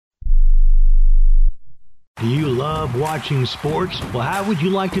Do you love watching sports? Well, how would you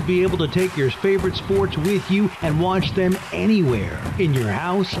like to be able to take your favorite sports with you and watch them anywhere? In your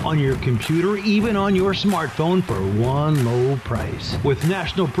house, on your computer, even on your smartphone for one low price. With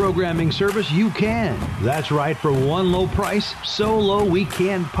National Programming Service, you can. That's right, for one low price, so low we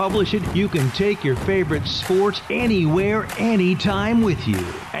can't publish it, you can take your favorite sports anywhere, anytime with you.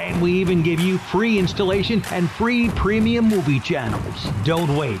 And we even give you free installation and free premium movie channels.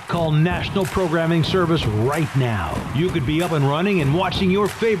 Don't wait. Call National Programming Service right now. You could be up and running and watching your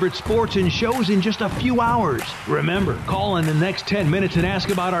favorite sports and shows in just a few hours. Remember, call in the next 10 minutes and ask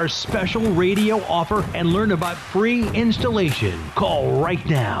about our special radio offer and learn about free installation. Call right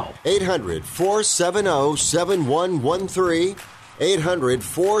now. 800-470-7113.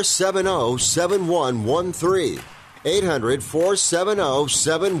 800-470-7113.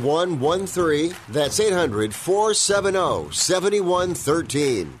 800-470-7113. That's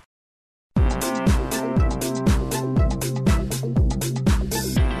 800-470-7113.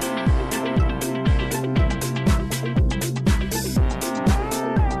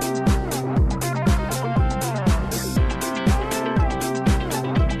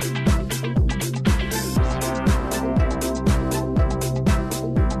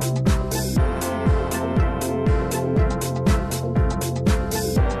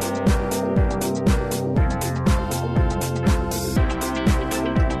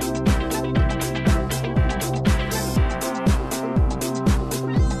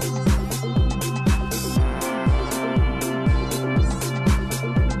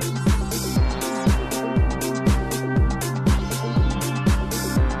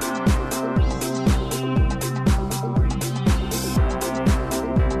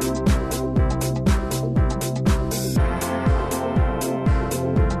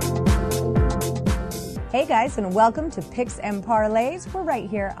 Hey guys, and welcome to Picks and Parlays. We're right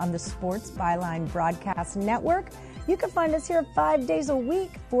here on the Sports Byline Broadcast Network. You can find us here 5 days a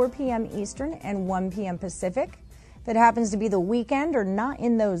week, 4 p.m. Eastern and 1 p.m. Pacific. If it happens to be the weekend or not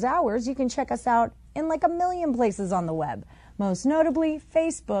in those hours, you can check us out in like a million places on the web. Most notably,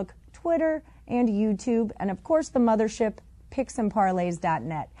 Facebook, Twitter, and YouTube, and of course the mothership,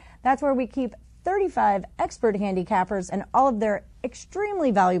 picksandparlays.net. That's where we keep 35 expert handicappers and all of their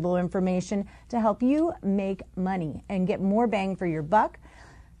extremely valuable information to help you make money and get more bang for your buck.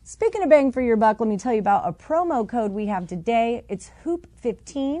 Speaking of bang for your buck, let me tell you about a promo code we have today. It's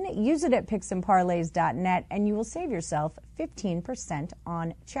HOOP15. Use it at picksandparlays.net and you will save yourself 15%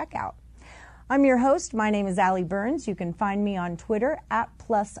 on checkout. I'm your host. My name is Allie Burns. You can find me on Twitter at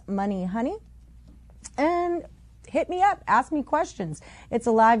 +moneyhoney. And hit me up. Ask me questions. It's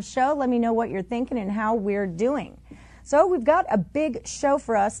a live show. Let me know what you're thinking and how we're doing. So we've got a big show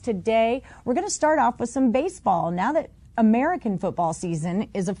for us today. We're going to start off with some baseball. Now that American football season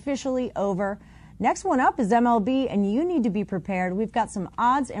is officially over, next one up is MLB, and you need to be prepared. We've got some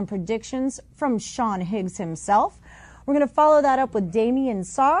odds and predictions from Sean Higgs himself. We're going to follow that up with Damian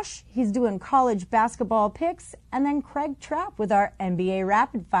Sosh. He's doing college basketball picks. And then Craig Trapp with our NBA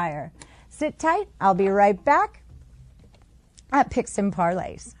Rapid Fire. Sit tight. I'll be right back at Picks and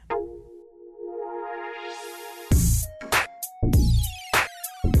Parlays.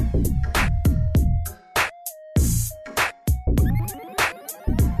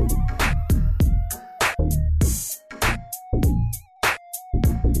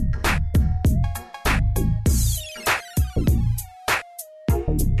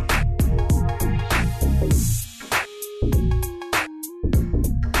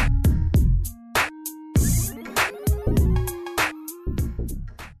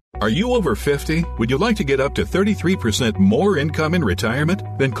 Are you over 50? Would you like to get up to 33% more income in retirement?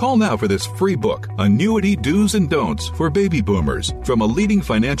 Then call now for this free book, Annuity Do's and Don'ts for Baby Boomers, from a leading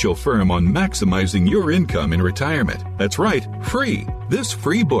financial firm on maximizing your income in retirement. That's right, free. This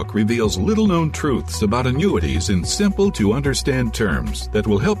free book reveals little-known truths about annuities in simple-to-understand terms that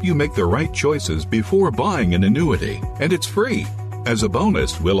will help you make the right choices before buying an annuity. And it's free. As a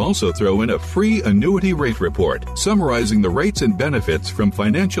bonus, we'll also throw in a free annuity rate report summarizing the rates and benefits from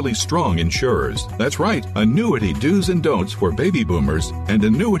financially strong insurers. That's right, Annuity Do's and Don'ts for Baby Boomers and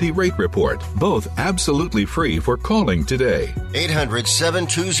Annuity Rate Report, both absolutely free for calling today.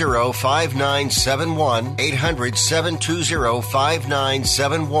 800-720-5971,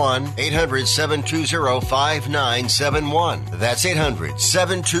 800-720-5971, 800-720-5971. That's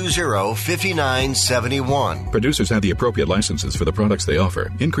 800-720-5971. Producers have the appropriate licenses for the products they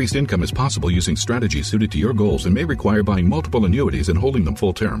offer. Increased income is possible using strategies suited to your goals and may require buying multiple annuities and holding them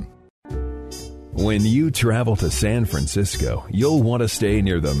full term. When you travel to San Francisco, you'll want to stay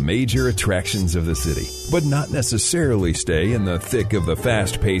near the major attractions of the city, but not necessarily stay in the thick of the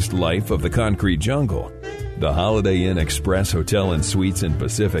fast-paced life of the concrete jungle. The Holiday Inn Express Hotel and Suites in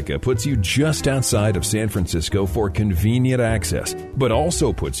Pacifica puts you just outside of San Francisco for convenient access, but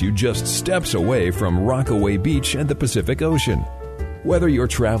also puts you just steps away from Rockaway Beach and the Pacific Ocean. Whether you're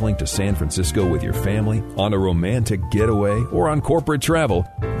traveling to San Francisco with your family, on a romantic getaway, or on corporate travel,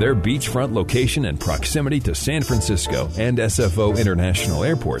 their beachfront location and proximity to San Francisco and SFO International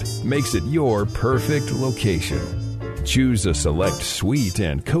Airport makes it your perfect location. Choose a select suite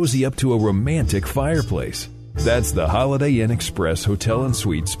and cozy up to a romantic fireplace. That's the Holiday Inn Express Hotel and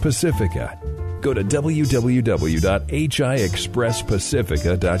Suites Pacifica. Go to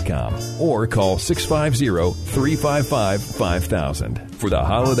www.hiexpresspacifica.com or call 650-355-5000 for the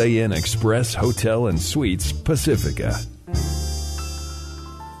Holiday Inn Express Hotel and Suites Pacifica.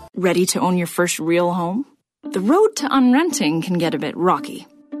 Ready to own your first real home? The road to unrenting can get a bit rocky.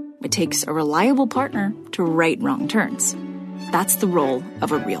 It takes a reliable partner to right wrong turns. That's the role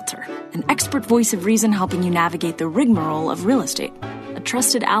of a realtor, an expert voice of reason helping you navigate the rigmarole of real estate. A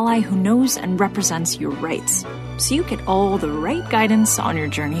trusted ally who knows and represents your rights, so you get all the right guidance on your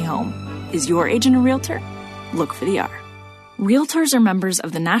journey home. Is your agent a realtor? Look for the R. Realtors are members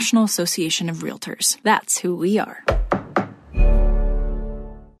of the National Association of Realtors. That's who we are.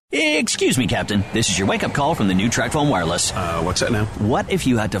 Excuse me, Captain. This is your wake-up call from the new TracFone Wireless. What's that now? What if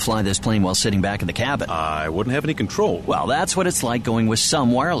you had to fly this plane while sitting back in the cabin? I wouldn't have any control. Well, that's what it's like going with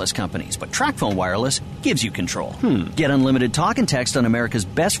some wireless companies, but TracFone Wireless gives you control. Get unlimited talk and text on America's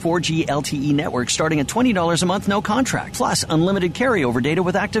best 4G LTE network starting at $20 a month, no contract, plus unlimited carryover data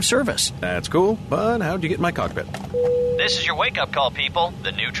with active service. That's cool, but how'd you get in my cockpit? This is your wake-up call, people.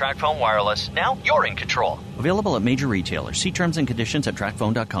 The new TracFone Wireless. Now you're in control. Available at major retailers. See terms and conditions at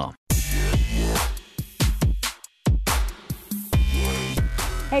TracFone.com.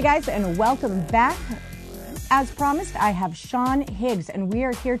 Hey guys, and welcome back. As promised, I have Sean Higgs, and we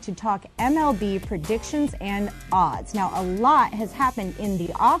are here to talk MLB predictions and odds. Now, a lot has happened in the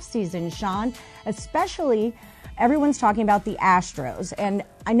offseason, Sean, especially everyone's talking about the Astros. And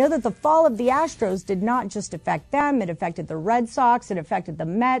I know that the fall of the Astros did not just affect them. It affected the Red Sox. It affected the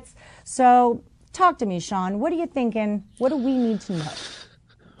Mets. So talk to me, Sean. What are you thinking? What do we need to know?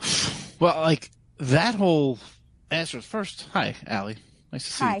 Well, like that whole Astros first. Hi, Allie. Nice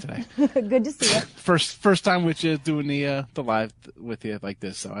to see you today. Good to see you. First time with you doing the live with you like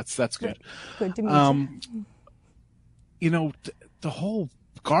this, so that's good. Good to meet you. You know, the whole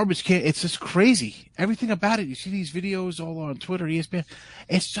garbage can, it's just crazy. Everything about it. You see these videos all on Twitter, ESPN.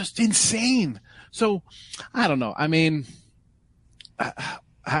 It's just insane. So, I don't know. I mean,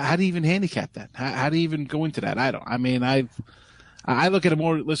 how do you even handicap that? How do you even go into that? I don't. I mean, I look at it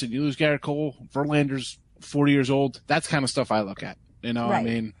more. Listen, you lose Garrett Cole, Verlander's 40 years old. That's kind of stuff I look at. You know, right. I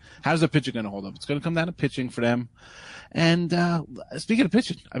mean, how's the pitcher going to hold up? It's going to come down to pitching for them. And speaking of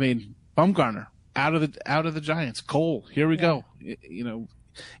pitching, I mean, Bumgarner out of the Giants. Cole, here we go. You know,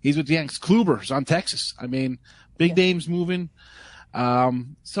 he's with the Yanks. Kluber's on Texas. I mean, big names moving.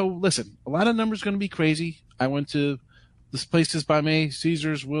 So listen, a lot of numbers going to be crazy. I went to this places by me,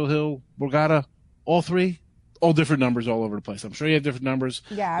 Caesars, Will Hill, Borgata, all three, all different numbers all over the place. I'm sure you have different numbers.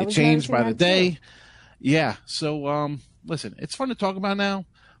 Yeah, it changed by the day. Too. Yeah. So, listen, it's fun to talk about now.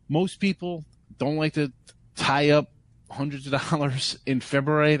 Most people don't like to tie up hundreds of dollars in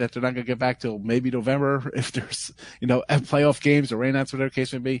February that they're not going to get back till maybe November if there's, you know, playoff games or rainouts, whatever the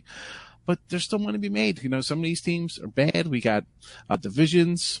case may be. But there's still money to be made. You know, some of these teams are bad. We got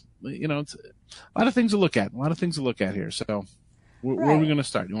divisions. You know, it's a lot of things to look at. A lot of things to look at here. So where are we going to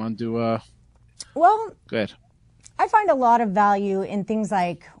start? You want to do well, go ahead. I find a lot of value in things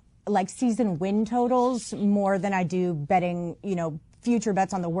like season win totals more than I do betting, you know, future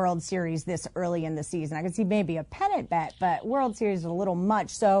bets on the World Series this early in the season. I could see maybe a pennant bet, but World Series is a little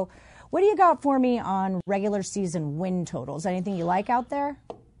much. So what do you got for me on regular season win totals? Anything you like out there?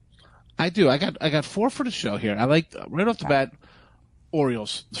 I do. I got 4 for the show here. I like right off the bat,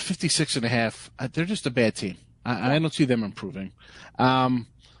 Orioles, 56.5. They're just a bad team. I don't see them improving.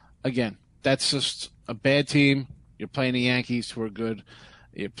 Again, that's just a bad team. You're playing the Yankees, who are good.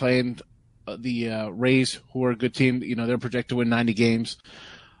 You're playing the Rays, who are a good team. You know, they're projected to win 90 games.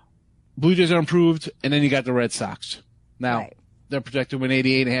 Blue Jays are improved, and then you got the Red Sox. Now, they're projected to win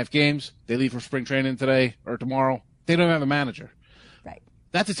 88.5 games. They leave for spring training today or tomorrow. They don't have a manager. Right.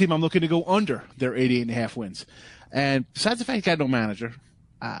 That's a team I'm looking to go under their 88.5 wins. And besides the fact he got no manager,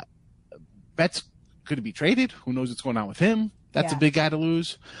 Betts could be traded. Who knows what's going on with him? That's a big guy to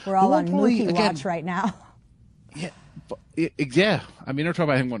lose. We're all on Mookie watch right now. Yeah. I mean, they're talking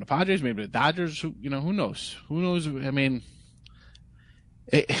about him going to Padres, maybe the Dodgers. Who knows? Who knows? I mean,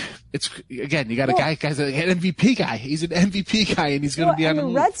 It's again, you got a guy's an MVP guy. He's an MVP guy, and he's going to be on the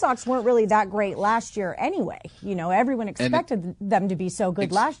move. Red Sox weren't really that great last year anyway. You know, everyone expected them to be so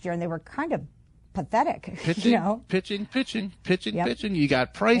good last year, and they were kind of pathetic. Pitching. You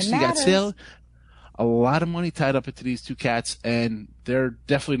got Price, you got Sale. A lot of money tied up into these two cats, and they're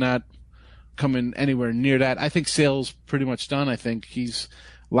definitely not coming anywhere near that. I think Sale's pretty much done. I think he's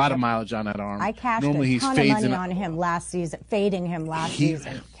a lot of mileage on that arm. I cashed a ton of money on him last season, fading him last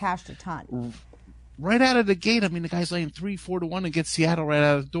season. Cashed a ton. Right out of the gate, I mean, the guy's laying 3-4 to 1 against Seattle right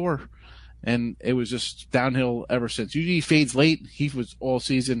out of the door. And it was just downhill ever since. Usually he fades late. He was all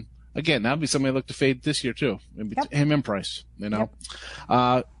season. Again, that would be somebody I look to fade this year, too. Him and Price, you know.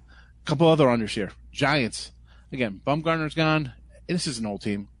 Couple other unders here. Giants. Again, Bumgarner's gone. This is an old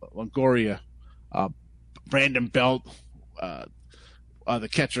team. Longoria, Brandon Belt, the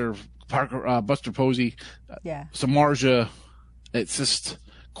catcher, Parker, Buster Posey, Samardzija. It's just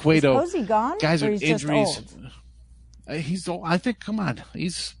Cueto. Is Posey gone? Guys with injuries. Just old? He's old. I think. Come on,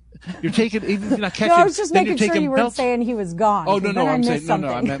 you're taking. Even if you're not catching. No, I was just making sure you weren't Belt. saying he was gone. Oh no, I'm saying something.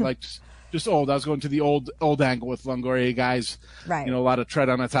 no. I meant like just old. I was going to the old angle with Longoria guys. Right. You know, a lot of tread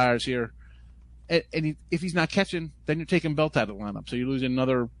on the tires here. And if he's not catching, then you're taking Belt out of the lineup. So you're losing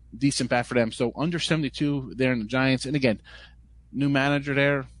another decent bat for them. So under 72 there in the Giants. And again, new manager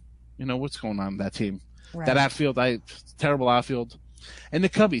there. You know, what's going on with that team? Right. That outfield, terrible outfield. And the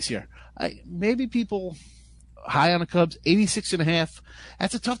Cubbies here. Maybe people high on the Cubs, 86.5.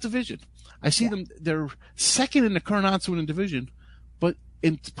 That's a tough division. I see them. They're second in the current odds to win the division. But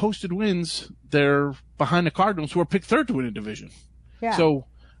in posted wins, they're behind the Cardinals, who are picked third to win the division. Yeah. So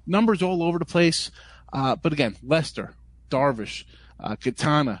numbers all over the place. But again, Lester, Darvish,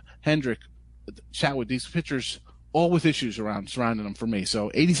 Katana, Hendrick, Chatwood, these pitchers, all with issues surrounding them for me. So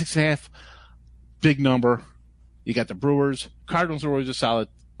 86.5, big number. You got the Brewers. Cardinals are always a solid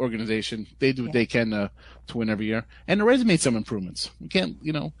organization. They do what they can to win every year. And the Reds made some improvements. We can't,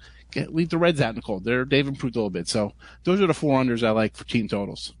 leave the Reds out in the cold. They've improved a little bit. So those are the 4 unders I like for team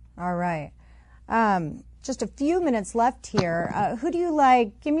totals. All right. Just a few minutes left here. Who do you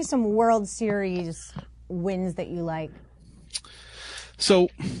like? Give me some World Series wins that you like. So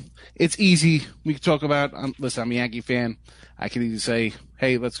it's easy. We can talk about, listen, I'm a Yankee fan. I can either say,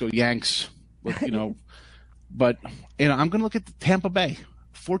 hey, let's go Yanks, but, but, I'm going to look at the Tampa Bay,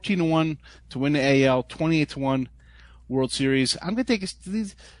 14-1 to win the AL, 28-1 World Series. I'm going to take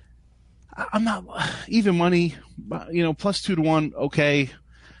these. I'm not even money, plus 2-1. Okay.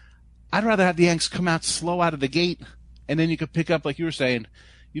 I'd rather have the Yanks come out slow out of the gate, and then you could pick up, like you were saying.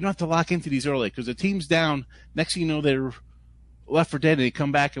 You don't have to lock into these early because the team's down. Next thing you know, they're left for dead, and they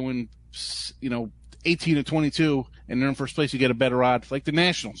come back and win, 18-22, and they're in first place. You get a better odd, like the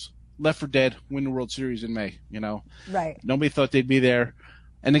Nationals, left for dead, win the World Series in May. Right? Nobody thought they'd be there,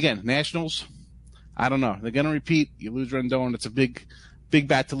 and again, Nationals. I don't know. They're gonna repeat. You lose Rendon. It's a big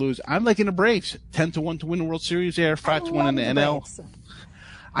bat to lose. I'm liking the Braves, 10-1 to win the World Series. There, 5-1 in the NL. Braves.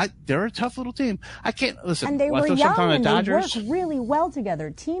 They're a tough little team. I can't listen. And they were young and they Dodgers. work really well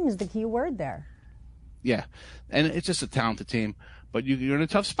together. Team is the key word there. Yeah, and it's just a talented team. But you're in a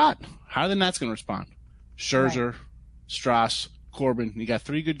tough spot. How are the Nats going to respond? Scherzer, Strauss, Corbin. You got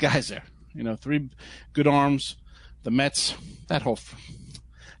 3 good guys there. 3 good arms. The Mets. I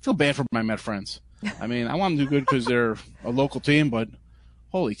feel bad for my Met friends. I mean, I want them to do good because they're a local team, but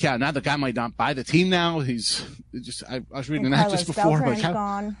holy cow! Now the guy might not buy the team. Now I was reading that just before. Beltran's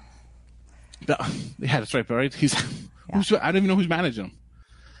gone. Yeah, that's right, right? I don't even know who's managing him.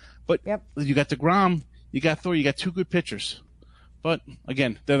 But you got DeGrom, you got Thor, you got 2 good pitchers. But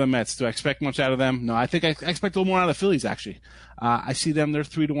again, they're the Mets. Do I expect much out of them? No, I think I expect a little more out of the Phillies. Actually, I see them. They're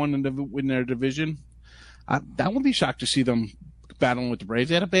 3-1 in their division. That wouldn't be shocked to see them battling with the Braves.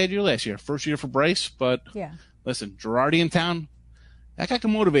 They had a bad year last year, first year for Bryce. But listen, Girardi in town. That guy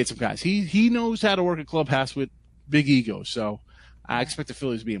can motivate some guys. He knows how to work a clubhouse with big egos. So I expect the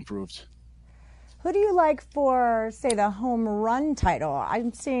Phillies to be improved. Who do you like for, say, the home run title?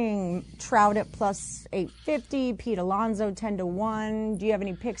 I'm seeing Trout at plus 850, Pete Alonso 10-1. Do you have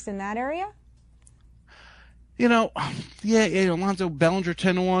any picks in that area? Alonso, Bellinger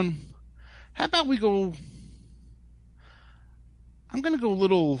 10-1. How about we go? I'm going to go a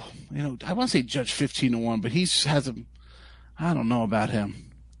little. I want to say Judge 15-1, but I don't know about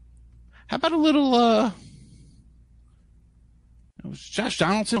him. How about a little? Josh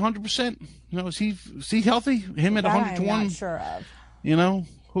Donaldson 100%. Is he healthy? Him at 100-1. I'm not sure of.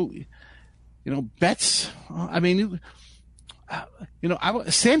 Betts.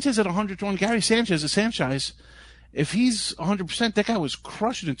 Sanchez at 101. Gary Sanchez at Sanchez. If he's 100%, that guy was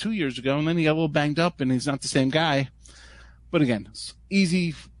crushing it 2 years ago, and then he got a little banged up, and he's not the same guy. But again, it's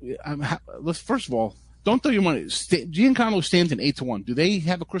easy. Let's first of all, don't throw your money. Giancarlo Stanton 8-1. Do they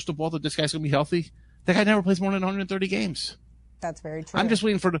have a crystal ball that this guy's going to be healthy? That guy never plays more than 130 games. That's very true. I'm just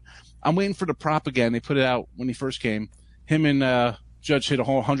waiting for the prop again. They put it out when he first came. Him and Judge hit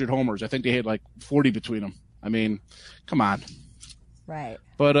 100 homers. I think they hit like 40 between them. I mean, come on. Right.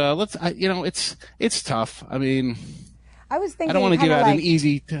 But it's tough. I mean, I was thinking I don't want to give out an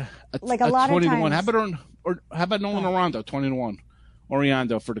easy like a lot 20 of to 1. times. How about Nolan Arenado 20 to 1?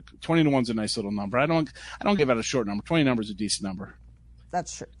 Oriando for the 20 to 1's a nice little number. I don't give out a short number. 20 number is a decent number.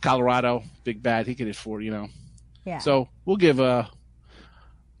 That's true. Colorado, big bat. He could hit 40. Yeah. So we'll give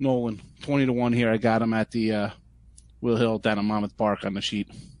Nolan 20 to 1 here. I got him at the Will Hill down at Monmouth Park on the sheet.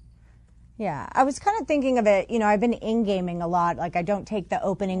 Yeah, I was kind of thinking of it, I've been in-gaming a lot. Like, I don't take the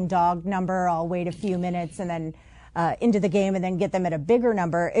opening dog number. I'll wait a few minutes and then into the game and then get them at a bigger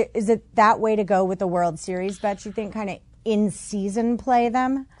number. Is it that way to go with the World Series bets, you think, kind of in-season play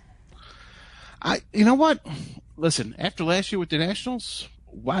them? You know what? Listen, after last year with the Nationals,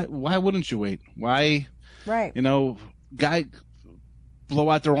 why wouldn't you wait? Why, right? Guy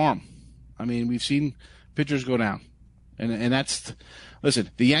blow out their arm. I mean, we've seen pitchers go down. And that's,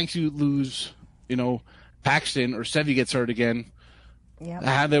 listen, the Yankees lose, Paxton or Sevy gets hurt again. Yep.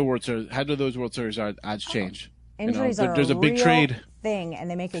 How do those World Series odds change? Injuries are there's a big real trade thing,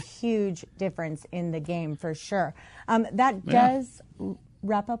 and they make a huge difference in the game for sure. That does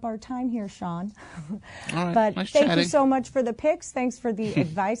wrap up our time here, Sean. All right, but nice thank chatting. you so much for the picks. Thanks for the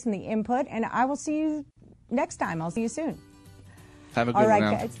advice and the input, and I will see you next time. I'll see you soon. Have a good one. All right,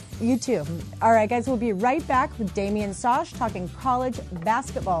 now. guys. You too. All right, guys. We'll be right back with Damian Sosh talking college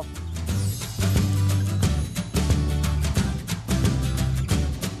basketball.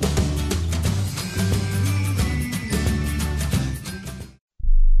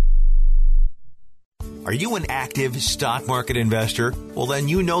 Are you an active stock market investor? Well, then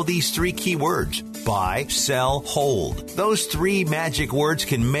you know these 3 key words. Buy, sell, hold. Those 3 magic words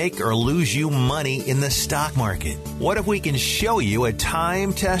can make or lose you money in the stock market. What if we can show you a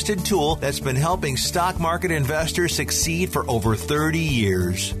time-tested tool that's been helping stock market investors succeed for over 30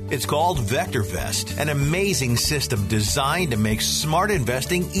 years? It's called VectorVest, an amazing system designed to make smart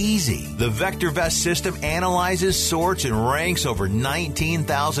investing easy. The VectorVest system analyzes, sorts, and ranks over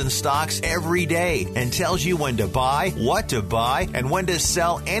 19,000 stocks every day and tells you when to buy, what to buy, and when to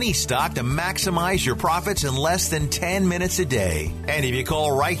sell any stock to maximize your profits in less than 10 minutes a day. And if you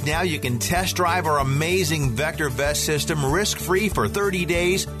call right now, you can test drive our amazing VectorVest system risk-free for 30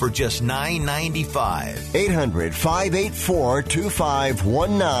 days for just $9.95.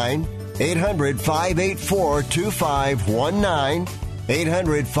 800-584-2519. 800-584-2519.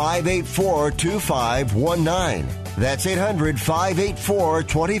 800-584-2519. That's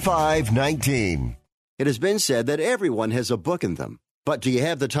 800-584-2519. It has been said that everyone has a book in them. But do you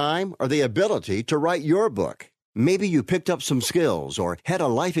have the time or the ability to write your book? Maybe you picked up some skills or had a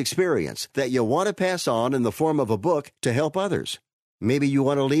life experience that you want to pass on in the form of a book to help others. Maybe you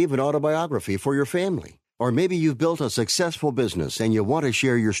want to leave an autobiography for your family. Or maybe you've built a successful business and you want to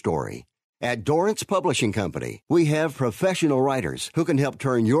share your story. At Dorrance Publishing Company, we have professional writers who can help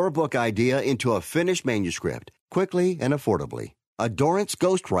turn your book idea into a finished manuscript quickly and affordably. A Dorrance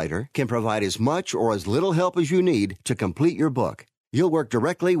ghostwriter can provide as much or as little help as you need to complete your book. You'll work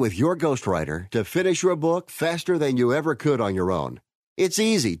directly with your ghostwriter to finish your book faster than you ever could on your own. It's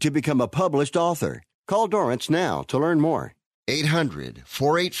easy to become a published author. Call Dorrance now to learn more.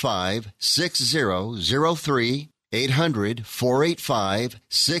 800-485-6003.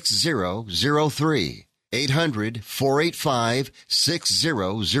 800-485-6003.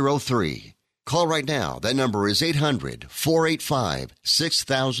 800-485-6003. Call right now. That number is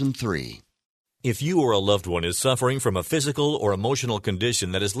 800-485-6003. If you or a loved one is suffering from a physical or emotional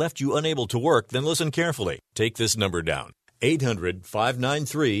condition that has left you unable to work, then listen carefully. Take this number down.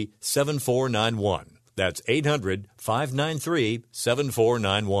 800-593-7491. That's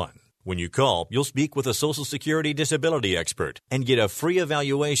 800-593-7491. When you call, you'll speak with a Social Security disability expert and get a free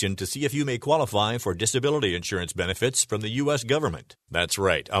evaluation to see if you may qualify for disability insurance benefits from the U.S. government. That's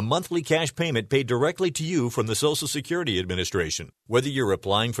right, a monthly cash payment paid directly to you from the Social Security Administration. Whether you're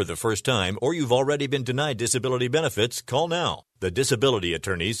applying for the first time or you've already been denied disability benefits, call now. The disability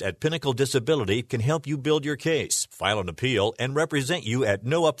attorneys at Pinnacle Disability can help you build your case, file an appeal, and represent you at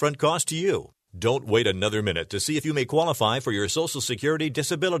no upfront cost to you. Don't wait another minute to see if you may qualify for your Social Security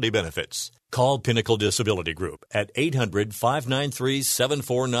disability benefits. Call Pinnacle Disability Group at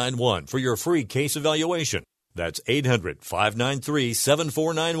 800-593-7491 for your free case evaluation. That's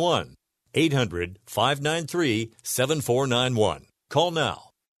 800-593-7491. 800-593-7491. Call now.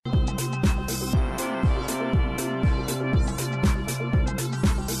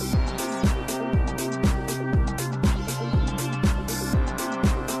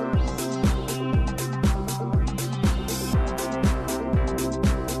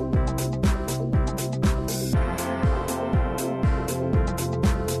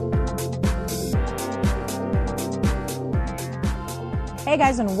 Hey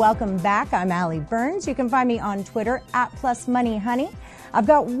guys, and welcome back. I'm Allie Burns. You can find me on Twitter at +moneyhoney. I've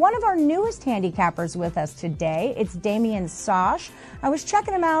got one of our newest handicappers with us today. It's Damian Sosh. I was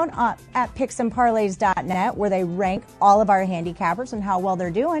checking him out at picksandparlays.net, where they rank all of our handicappers and how well they're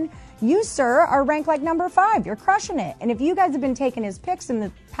doing. You, sir, are ranked like number 5. You're crushing it. And if you guys have been taking his picks in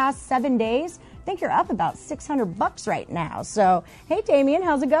the past 7 days, I think you're up about $600 right now. So, hey, Damian,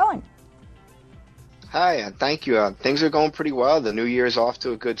 how's it going? Hi, thank you. Things are going pretty well. The new year is off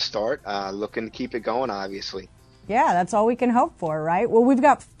to a good start. Looking to keep it going, obviously. Yeah, that's all we can hope for, right? Well, we've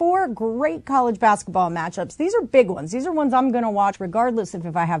got 4 great college basketball matchups. These are big ones. These are ones I'm going to watch regardless of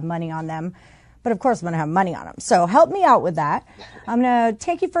if I have money on them. But, of course, I'm going to have money on them. So help me out with that. I'm going to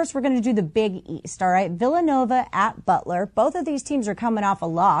take you first. We're going to do the Big East, all right? Villanova at Butler. Both of these teams are coming off a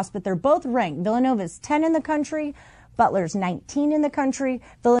loss, but they're both ranked. Villanova's 10 in the country. Butler's 19 in the country.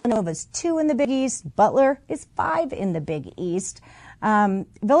 Villanova's 2 in the Big East. Butler is 5 in the Big East.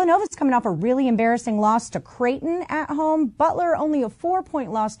 Villanova's coming off a really embarrassing loss to Creighton at home. Butler only a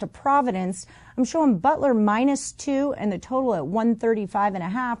 4-point loss to Providence. I'm showing Butler -2 and the total at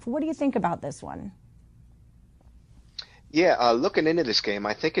 135.5. What do you think about this one? Yeah, looking into this game,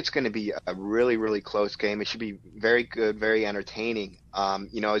 I think it's going to be a really, really close game. It should be very good, very entertaining.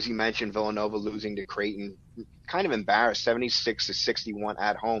 As you mentioned, Villanova losing to Creighton, kind of embarrassed, 76-61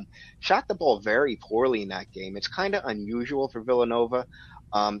 at home. Shot the ball very poorly in that game. It's kind of unusual for Villanova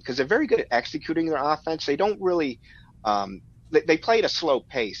because they're very good at executing their offense. They don't really they play at a slow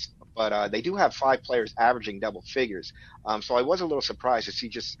pace, but they do have 5 players averaging double figures. So I was a little surprised to see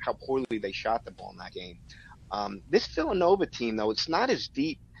just how poorly they shot the ball in that game. This Villanova team, though, it's not as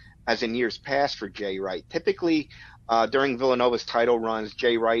deep as in years past for Jay Wright. Typically, during Villanova's title runs,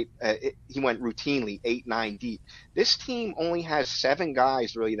 Jay Wright, he went routinely 8-9 deep. This team only has 7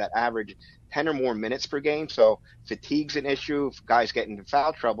 guys really that average 10 or more minutes per game, so fatigue's an issue. If guys get into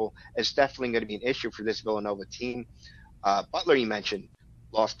foul trouble, it's definitely going to be an issue for this Villanova team. Butler, you mentioned,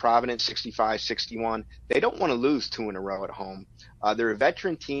 lost Providence 65-61. They don't want to lose 2 in a row at home. They're a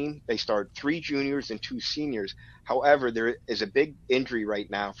veteran team. They start 3 juniors and 2 seniors. However, there is a big injury right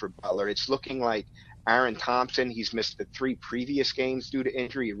now for Butler. It's looking like Aaron Thompson, he's missed the 3 previous games due to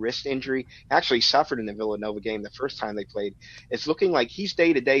injury, a wrist injury. Actually suffered in the Villanova game the first time they played. It's looking like he's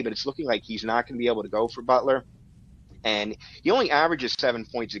day-to-day, but it's looking like he's not going to be able to go for Butler. And he only averages 7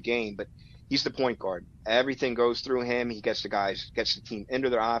 points a game, but he's the point guard. Everything goes through him. He gets the team into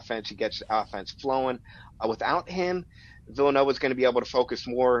their offense. He gets the offense flowing. Without him, Villanova's going to be able to focus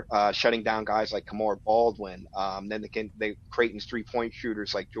more, shutting down guys like Kamar Baldwin. Then Creighton's 3-point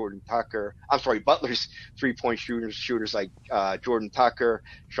shooters like Jordan Tucker. I'm sorry, Butler's 3-point shooters like Jordan Tucker,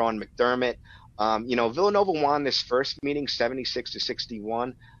 Sean McDermott. Villanova won this first meeting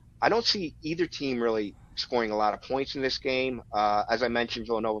 76-61. I don't see either team really scoring a lot of points in this game. As I mentioned,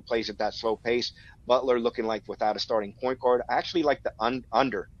 Villanova plays at that slow pace. Butler looking like without a starting point guard. I actually like the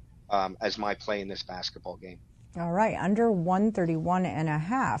under as my play in this basketball game. All right, under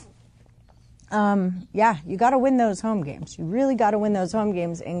 131.5. Yeah, you got to win those home games. You really got to win those home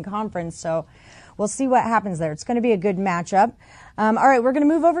games in conference. So we'll see what happens there. It's going to be a good matchup. All right, we're going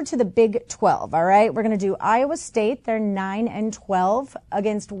to move over to the Big 12. All right, we're going to do Iowa State. They're 9-12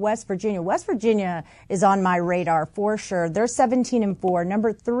 against West Virginia. West Virginia is on my radar for sure. They're 17-4,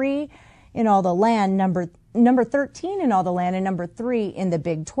 number 3 in all the land, number 13 in all the land, and number 3 in the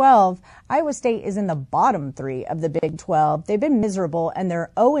Big 12. Iowa State is in the bottom 3 of the Big 12. They've been miserable, and they're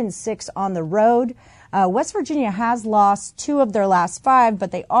 0-6 on the road. West Virginia has lost 2 of their last 5,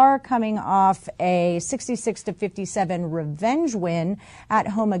 but they are coming off a 66-57 revenge win at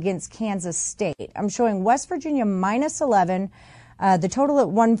home against Kansas State. I'm showing West Virginia -11, the total at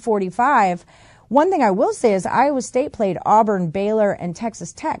 145. One thing I will say is Iowa State played Auburn, Baylor, and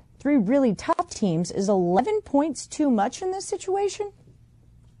Texas Tech, 3 really tough teams. Is 11 points too much in this situation?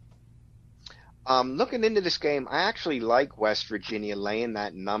 Looking into this game, I actually like West Virginia laying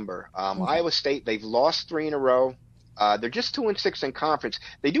that number. Iowa State, they've lost 3 in a row. They're just 2-6 in conference.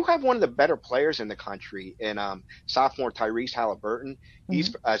 They do have one of the better players in the country in sophomore Tyrese Halliburton.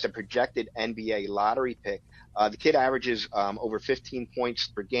 He's as a projected NBA lottery pick. The kid averages over 15 points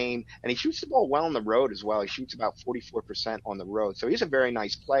per game, and he shoots the ball well on the road as well. He shoots about 44% on the road. So he's a very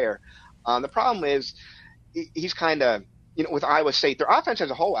nice player. The problem is he's kind of, with Iowa State, their offense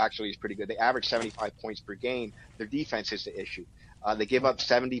as a whole actually is pretty good. They average 75 points per game. Their defense is the issue. They give up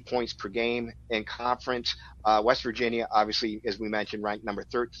 70 points per game in conference. West Virginia, obviously, as we mentioned, ranked number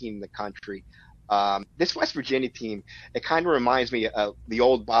 13 in the country. This West Virginia team, it kind of reminds me of the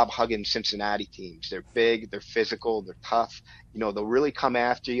old Bob Huggins Cincinnati teams. They're big, they're physical, they're tough. They'll really come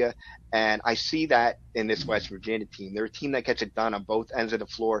after you. And I see that in this West Virginia team. They're a team that gets it done on both ends of the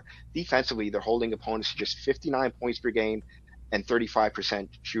floor. Defensively, they're holding opponents to just 59 points per game and 35%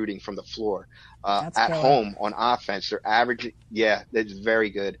 shooting from the floor. At good. Home on offense, they're averaging, that's very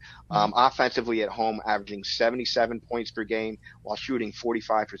good. Offensively at home, averaging 77 points per game while shooting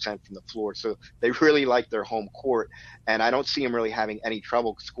 45% from the floor. So they really like their home court, and I don't see them really having any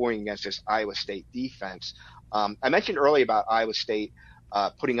trouble scoring against this Iowa State defense. I mentioned earlier about Iowa State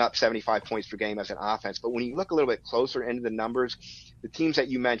putting up 75 points per game as an offense, but when you look a little bit closer into the numbers, the teams that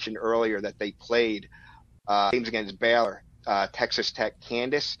you mentioned earlier that they played, games against Baylor, Texas Tech,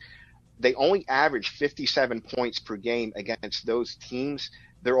 Kansas, they only average 57 points per game against those teams.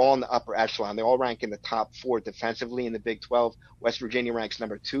 They're all in the upper echelon. They all rank in the top 4 defensively in the Big 12. West Virginia ranks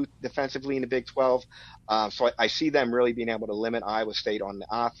number 2 defensively in the Big 12. So I see them really being able to limit Iowa State on the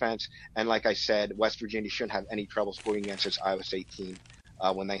offense. And like I said, West Virginia shouldn't have any trouble scoring against this Iowa State team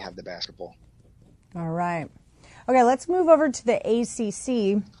when they have the basketball. All right. Okay, let's move over to the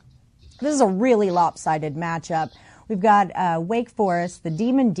ACC. This is a really lopsided matchup. We've got Wake Forest, the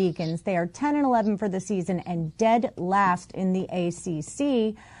Demon Deacons. They are 10-11 for the season and dead last in the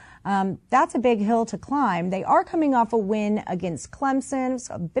ACC. That's a big hill to climb. They are coming off a win against Clemson. It's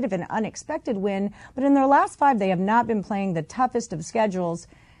a bit of an unexpected win, but in their last 5, they have not been playing the toughest of schedules.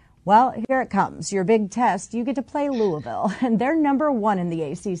 Well, here it comes, your big test. You get to play Louisville, and they're number 1 in the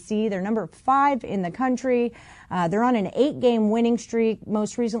ACC. They're number 5 in the country. They're on an 8-game winning streak.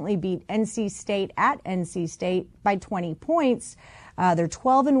 Most recently beat NC State at NC State by 20 points. They're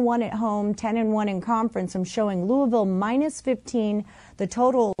 12-1 at home, 10-1 in conference. I'm showing Louisville minus 15. The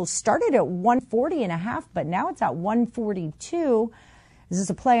total started at 140.5, but now it's at 142. Is this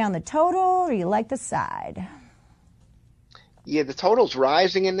a play on the total, or you like the side? Yeah, the total's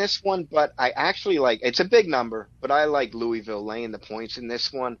rising in this one, but I actually it's a big number, but I like Louisville laying the points in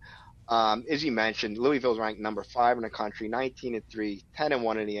this one. As you mentioned, Louisville's ranked number 5 in the country, 19-3,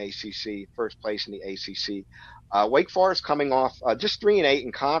 10-1 in the ACC, first place in the ACC. Wake Forest coming off just 3-8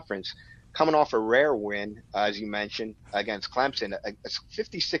 in conference, coming off a rare win, as you mentioned, against Clemson, a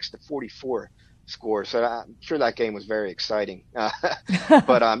 56-44 score. So I'm sure that game was very exciting. But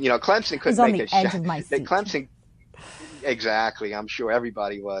Clemson couldn't make a shot. Clemson. Exactly. I'm sure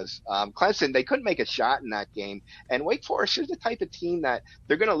everybody was. Clemson, they couldn't make a shot in that game. And Wake Forest is the type of team that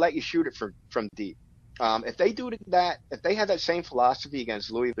they're going to let you shoot it from deep. If they do that, if they have that same philosophy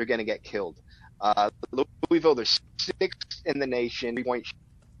against Louisville, they're going to get killed. Louisville, they're 6th in the nation, 3-point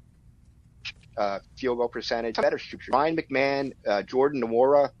field goal percentage, better shooters. Ryan McMahon, Jordan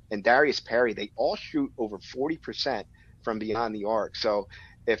Nwora, and Darius Perry, they all shoot over 40% from beyond the arc. So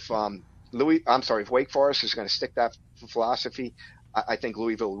if Wake Forest is going to stick that philosophy, I think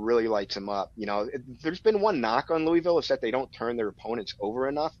Louisville really lights them up. There's been one knock on Louisville, is that they don't turn their opponents over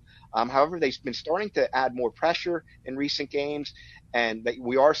enough. However, they've been starting to add more pressure in recent games, and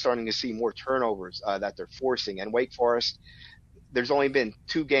we are starting to see more turnovers that they're forcing. And Wake Forest, there's only been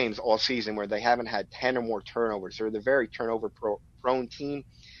 2 games all season where they haven't had 10 or more turnovers. They're the very turnover-prone team.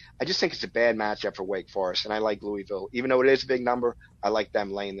 I just think it's a bad matchup for Wake Forest, and I like Louisville. Even though it is a big number, I like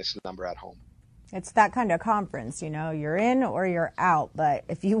them laying this number at home. It's that kind of conference, you're in or you're out, but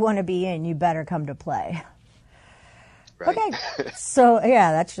if you want to be in, you better come to play. Right. Okay, so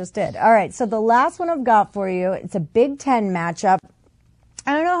that's just it. All right, so the last one I've got for you, it's a Big Ten matchup.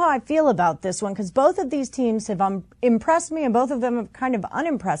 I don't know how I feel about this one because both of these teams have impressed me and both of them have kind of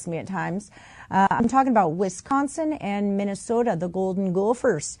unimpressed me at times. I'm talking about Wisconsin and Minnesota, the Golden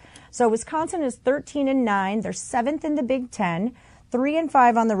Gophers. So Wisconsin is 13-9. They're 7th in the Big Ten,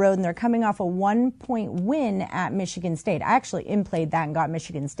 3-5 on the road, and they're coming off a 1-point win at Michigan State. I actually in-played that and got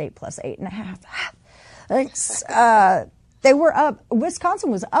Michigan State plus 8.5. Thanks. They were up. Wisconsin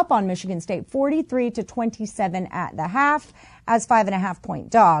was up on Michigan State 43-27 at the half as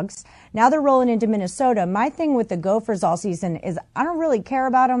 5.5-point dogs. Now they're rolling into Minnesota. My thing with the Gophers all season is I don't really care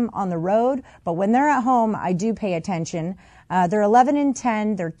about them on the road, but when they're at home, I do pay attention. They're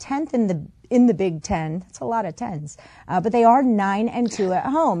 11-10. They're 10th in the Big Ten. That's a lot of 10s. But they are 9-2 at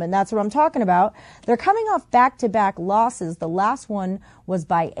home, and that's what I'm talking about. They're coming off back-to-back losses. The last one was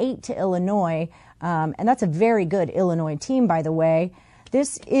by 8 to Illinois. And that's a very good Illinois team, by the way.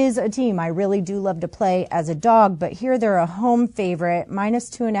 This is a team I really do love to play as a dog, but here they're a home favorite,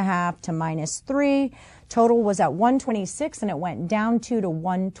 -2.5 to -3. Total was at 126, and it went down to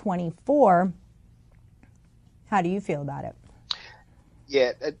 124. How do you feel about it?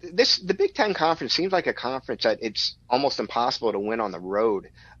 Yeah, the Big Ten Conference seems like a conference that it's almost impossible to win on the road.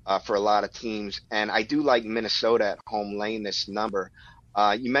 for a lot of teams. And I do like Minnesota at home laying this number.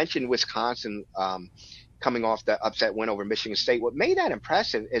 You mentioned Wisconsin coming off the upset win over Michigan State. What made that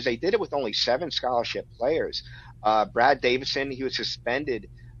impressive is they did it with only 7 scholarship players. Brad Davison, he was suspended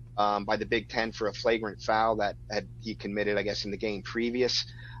by the Big Ten for a flagrant foul that he committed, I guess, in the game previous.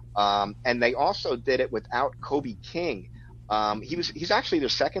 And they also did it without Kobe King. He's actually their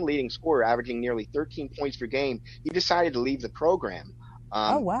second leading scorer, averaging nearly 13 points per game. He decided to leave the program.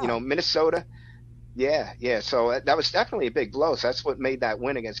 Oh, wow. You know, Minnesota. Yeah. So that was definitely a big blow. So that's what made that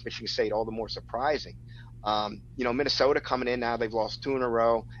win against Michigan State all the more surprising. You know, Minnesota coming in now, they've lost 2 in a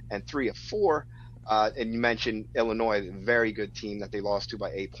row and 3 of 4. And you mentioned Illinois, a very good team that they lost to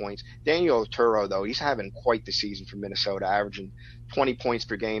by 8 points. Daniel Otero, though, he's having quite the season for Minnesota, averaging 20 points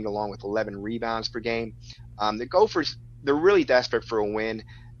per game along with 11 rebounds per game. The Gophers, they're really desperate for a win.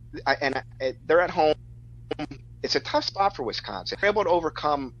 They're at home. It's a tough spot for Wisconsin. They're able to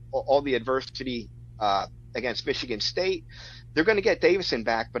overcome all the adversity against Michigan State. They're going to get Davison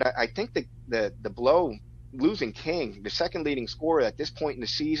back, but I think the blow, losing King, the second leading scorer at this point in the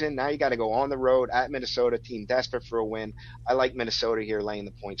season, now you got to go on the road at Minnesota, team desperate for a win. I like Minnesota here laying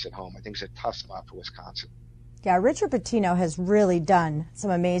the points at home. I think it's a tough spot for Wisconsin. Yeah, Richard Pitino has really done some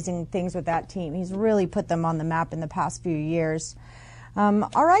amazing things with that team. He's really put them on the map in the past few years. All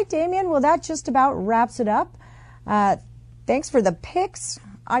right, Damian, well, that just about wraps it up. Thanks for the picks.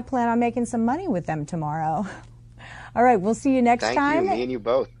 I plan on making some money with them tomorrow. All right, we'll see you next time. Thank you, me and you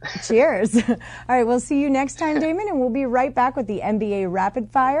both. Cheers. All right, we'll see you next time, Damon, and we'll be right back with the NBA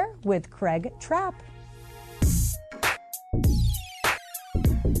Rapid Fire with Craig Trapp.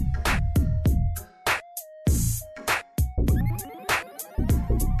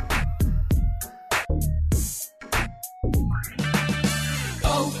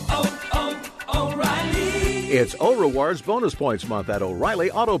 It's O-Rewards Bonus Points Month at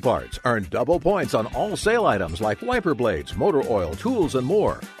O'Reilly Auto Parts. Earn double points on all sale items like wiper blades, motor oil, tools, and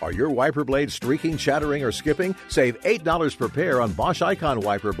more. Are your wiper blades streaking, chattering, or skipping? Save $8 per pair on Bosch Icon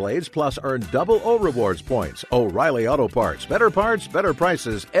wiper blades, plus earn double O-Rewards points. O'Reilly Auto Parts. Better parts, better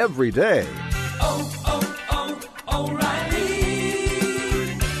prices every day.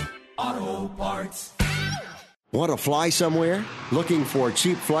 O'Reilly Auto Parts. Want to fly somewhere? Looking for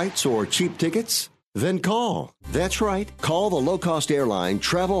cheap flights or cheap tickets? Then call. That's right. Call the low-cost airline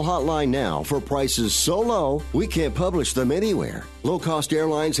travel hotline now for prices so low we can't publish them anywhere. Low-cost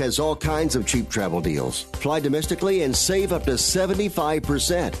airlines has all kinds of cheap travel deals. Fly domestically and save up to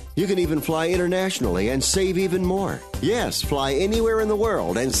 75%. You can even fly internationally and save even more. Yes, fly anywhere in the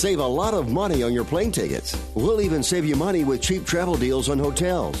world and save a lot of money on your plane tickets. We'll even save you money with cheap travel deals on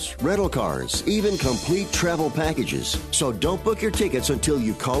hotels, rental cars, even complete travel packages. So don't book your tickets until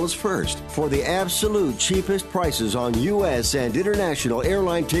you call us first for the absolute cheapest prices on U.S. and international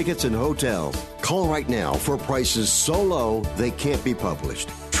airline tickets and hotels. Call right now for prices so low they can't be published.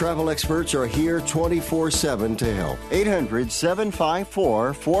 Travel experts are here 24/7 to help.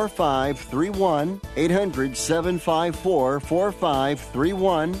 800-754-4531.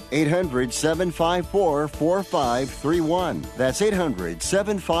 800-754-4531. 800-754-4531. That's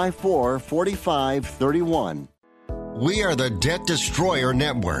 800-754-4531. We are the Debt Destroyer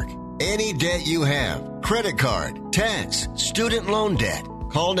Network. Any debt you have, credit card, tax, student loan debt,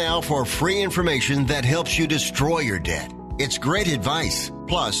 call now for free information that helps you destroy your debt. It's great advice.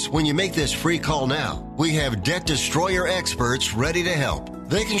 Plus, when you make this free call now, we have Debt Destroyer experts ready to help.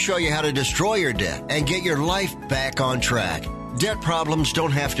 They can show you how to destroy your debt and get your life back on track. Debt problems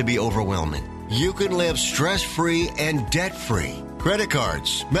don't have to be overwhelming. You can live stress-free and debt-free. Credit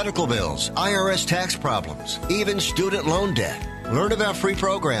cards, medical bills, IRS tax problems, even student loan debt. Learn about free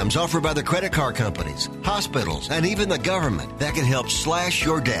programs offered by the credit card companies, hospitals, and even the government that can help slash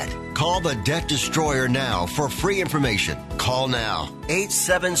your debt. Call the Debt Destroyer now for free information. Call now.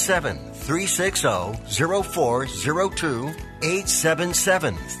 877-360-0402.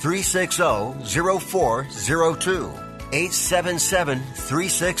 877-360-0402.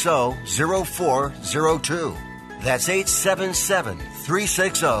 877-360-0402. That's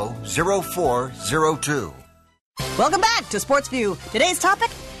 877-360-0402. Welcome back to Sports View. Today's topic,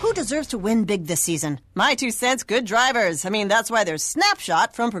 who deserves to win big this season? My 2 cents, good drivers. I mean, that's why there's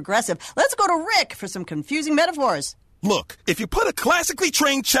Snapshot from Progressive. Let's go to Rick for some confusing metaphors. Look, if you put a classically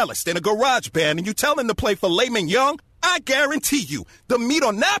trained cellist in a garage band and you tell him to play filet mignon, I guarantee you, the meat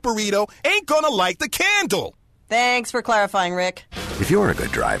on that burrito ain't gonna light the candle. Thanks for clarifying, Rick. If you're a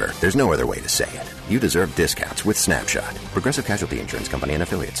good driver, there's no other way to say it. You deserve discounts with Snapshot. Progressive Casualty Insurance Company and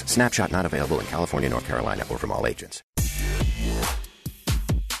Affiliates. Snapshot not available in California, North Carolina, or from all agents.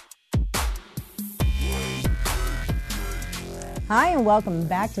 Hi, and welcome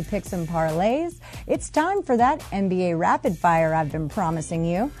back to Picks and Parlays. It's time for that NBA Rapid Fire I've been promising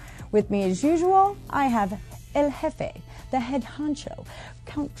you. With me as usual, I have El Jefe, the head honcho,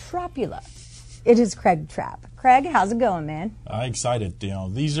 Count Tropula. It is Craig Trapp. Craig, how's it going, man? Excited.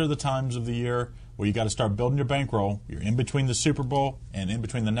 These are the times of the year where you got to start building your bankroll. You're in between the Super Bowl and in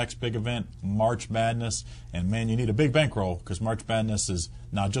between the next big event, March Madness. And, man, you need a big bankroll because March Madness is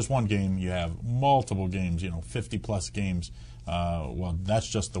not just one game. You have multiple games, 50-plus games. Well, that's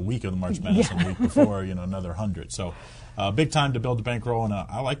just the week of the March Madness, and the week before, another 100. So big time to build a bankroll, and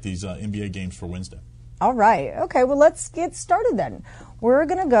I like these NBA games for Wednesday. All right. Okay, well, let's get started then.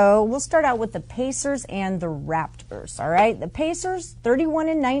 We'll start out with the Pacers and the Raptors, all right? The Pacers,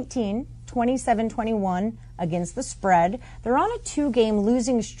 31-19, 27-21 against the spread. They're on a 2-game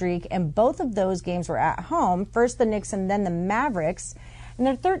losing streak, and both of those games were at home. First the Knicks and then the Mavericks. And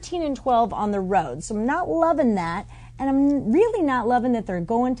they're 13-12 on the road. So I'm not loving that, and I'm really not loving that they're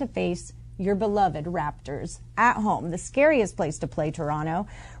going to face your beloved Raptors at home, the scariest place to play Toronto.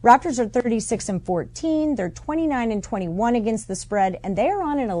 Raptors are 36-14. They're 29-21 against the spread, and they are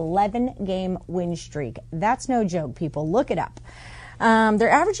on an 11-game win streak. That's no joke, people. Look it up. I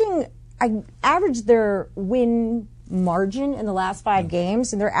averaged their win margin in the last 5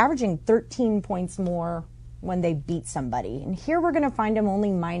 games, and they're averaging 13 points more when they beat somebody. And here we're going to find them only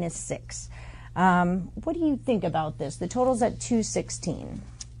 -6. What do you think about this? The total's at 216.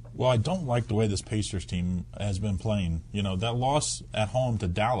 Well, I don't like the way this Pacers team has been playing. That loss at home to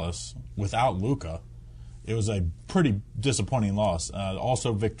Dallas without Luka, it was a pretty disappointing loss.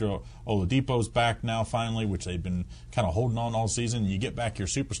 Also, Victor Oladipo's back now finally, which they've been kind of holding on all season. You get back your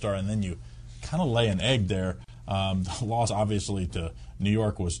superstar, and then you kind of lay an egg there. The loss, obviously, to New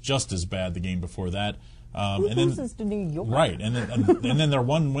York was just as bad the game before that. Who loses to New York? Right, and then their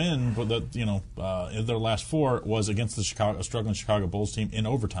one win, in their last 4 was against the struggling Chicago Bulls team in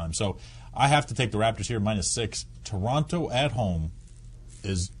overtime. So I have to take the Raptors here -6. Toronto at home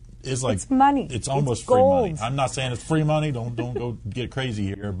is like it's money. It's almost free money. I'm not saying it's free money. Don't go get crazy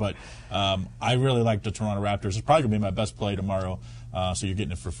here, but I really like the Toronto Raptors. It's probably gonna be my best play tomorrow. So you're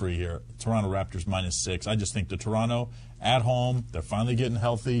getting it for free here. Toronto Raptors -6. I just think the Toronto at home, they're finally getting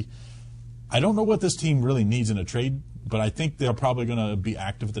healthy. I don't know what this team really needs in a trade, but I think they're probably going to be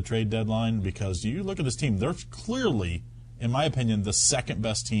active at the trade deadline because you look at this team, they're clearly, in my opinion, the second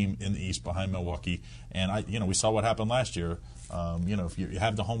best team in the East behind Milwaukee. And we saw what happened last year. If you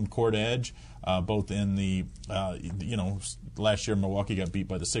have the home court edge, both in the, last year Milwaukee got beat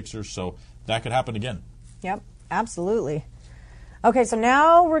by the Sixers, so that could happen again. Yep, absolutely. Okay, so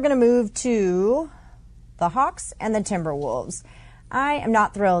now we're going to move to the Hawks and the Timberwolves. I am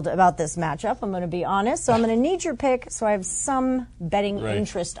not thrilled about this matchup, I'm going to be honest. So I'm going to need your pick so I have some betting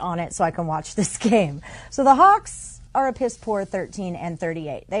interest on it so I can watch this game. So the Hawks are a piss poor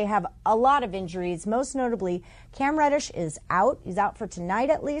 13-38. They have a lot of injuries, most notably Cam Reddish is out. He's out for tonight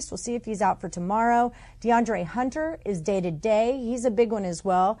at least. We'll see if he's out for tomorrow. DeAndre Hunter is day-to-day. He's a big one as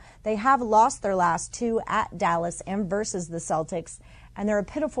well. They have lost their last 2 at Dallas and versus the Celtics, and they're a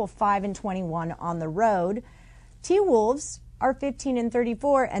pitiful 5-21 on the road. T-Wolves are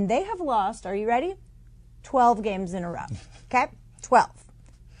 15-34, and they have lost, are you ready? 12 games in a row. Okay? 12.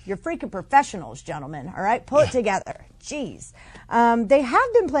 You're freaking professionals, gentlemen, all right? Pull it together. Jeez. They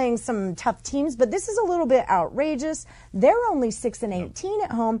have been playing some tough teams, but this is a little bit outrageous. They're only 6-18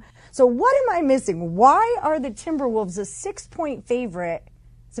 at home. So what am I missing? Why are the Timberwolves a 6-point favorite?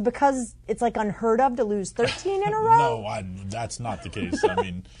 Is it because it's like unheard of to lose 13 in a row? No, that's not the case. I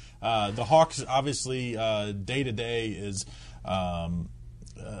mean, the Hawks, obviously, day-to-day is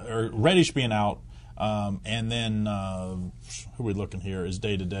Reddish being out, and then who are we looking here is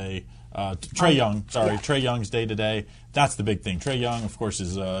day-to-day. Trae Young, Trae Young's day-to-day. That's the big thing. Trae Young, of course,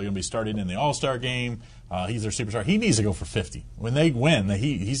 is going to be starting in the All-Star game. He's their superstar. He needs to go for 50. When they win,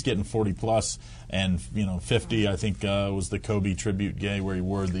 he's getting 40-plus, and 50, I think, was the Kobe tribute game where he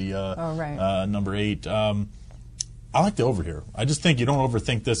wore the number 8. I like the over here. I just think you don't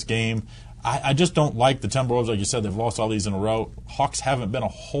overthink this game. I just don't like the Timberwolves. Like you said, they've lost all these in a row. Hawks haven't been a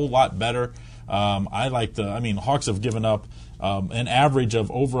whole lot better. Hawks have given up an average of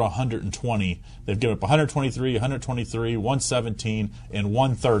over 120. They've given up 123, 123, 117, and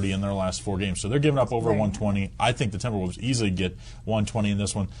 130 in their last 4 games. So they're giving up over 120. I think the Timberwolves easily get 120 in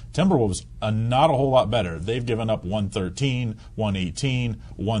this one. Timberwolves are not a whole lot better. They've given up 113, 118,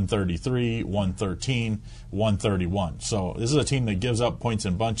 133, 113, 131. So this is a team that gives up points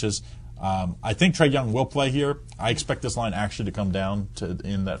in bunches. I think Trae Young will play here. I expect this line actually to come down to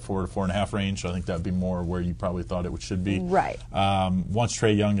in that 4 to 4.5 range. So I think that would be more where you probably thought it should be. Right. Once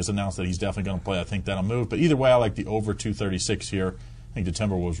Trae Young is announced that he's definitely going to play, I think that'll move. But either way, I like the over 236 here. I think the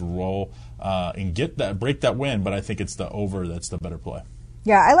Timberwolves will roll and break that win, but I think it's the over that's the better play.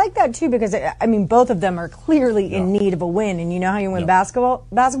 Yeah, I like that too because, I mean, both of them are clearly in need of a win. And you know how you win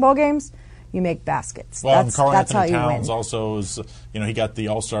basketball games? You make baskets. Well, that's Karl-Anthony how you Towns win. also is, he got the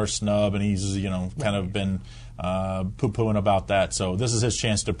All-Star snub, and he's, kind of been poo-pooing about that. So this is his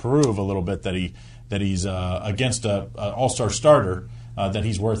chance to prove a little bit that he's against a All-Star starter, that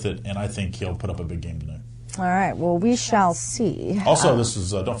he's worth it, and I think he'll put up a big game tonight. All right. Well, we shall see. Also, this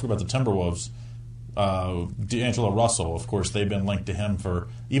is don't forget about the Timberwolves. D'Angelo Russell, of course, they've been linked to him for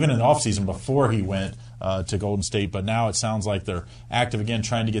even in the offseason before he went to Golden State, but now it sounds like they're active again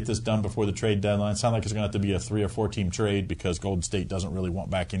trying to get this done before the trade deadline. It sounds like it's going to have to be a 3 or 4 team trade because Golden State doesn't really want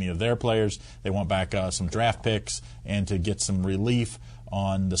back any of their players. They want back some draft picks and to get some relief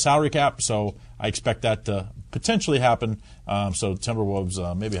on the salary cap, so I expect that to potentially happen. So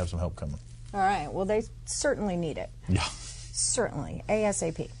Timberwolves maybe have some help coming. All right. Well, they certainly need it. Yeah. Certainly.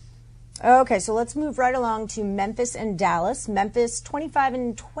 ASAP. Okay, so let's move right along to Memphis and Dallas. Memphis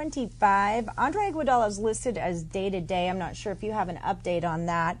 25-25. Andre Iguodala is listed as day-to-day. I'm not sure if you have an update on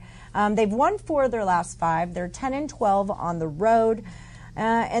that. They've won 4 of their last 5. They're 10-12 on the road.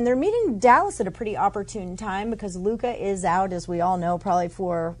 And they're meeting Dallas at a pretty opportune time because Luka is out, as we all know, probably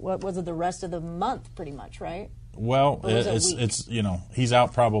for, the rest of the month pretty much, right? Well, it's he's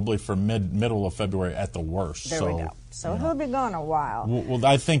out probably for middle of February at the worst. There we go. So he'll be gone a while. Well,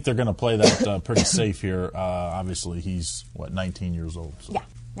 I think they're going to play that pretty safe here. Obviously, he's 19 years old. So. Yeah,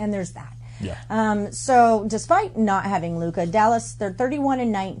 and there's that. Yeah. So despite not having Luka, Dallas, they're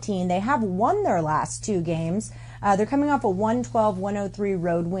 31-19. They have won their last 2 games. They're coming off a 112-103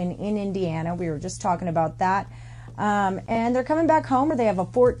 road win in Indiana. We were just talking about that. And they're coming back home where they have a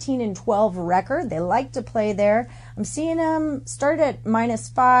 14-12 record. They like to play there. I'm seeing them start at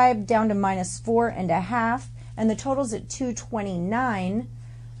 -5 down to -4.5, and the total's at 229.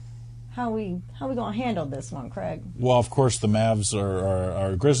 How we gonna handle this one, Craig? Well, of course, the Mavs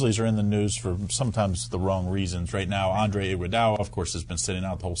or Grizzlies are in the news for sometimes the wrong reasons. Right now, Andre Iguodala, of course, has been sitting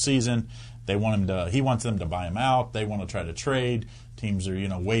out the whole season. He wants them to buy him out. They want to try to trade. Teams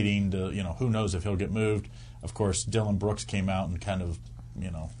are waiting to who knows if he'll get moved. Of course, Dylan Brooks came out and kind of,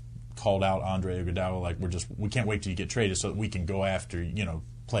 called out Andre Iguodala like we can't wait till you get traded so that we can go after,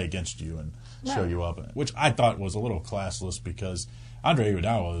 play against you and show you up. Which I thought was a little classless because Andre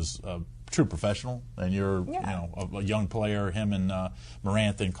Iguodala is a true professional, and you're, a young player. Him and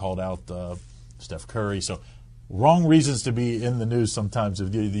Morant then called out Steph Curry. So wrong reasons to be in the news sometimes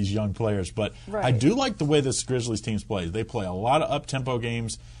of these young players. But right. I do like the way this Grizzlies team plays. They play a lot of up-tempo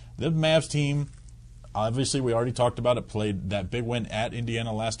games. The Mavs team, obviously, we already talked about it, played that big win at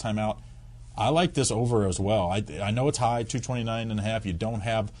Indiana last time out. I like this over as well. I know it's high, 229.5. You don't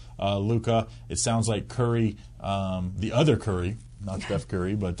have Luka. It sounds like Curry, the other Curry, not Steph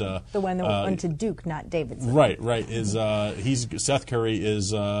Curry, but the one that went to Duke, not Davidson. Right. Is Seth Curry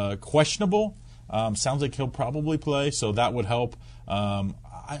is questionable. Sounds like he'll probably play, so that would help.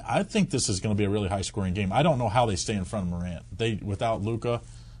 I think this is going to be a really high-scoring game. I don't know how they stay in front of Morant. Without Luka.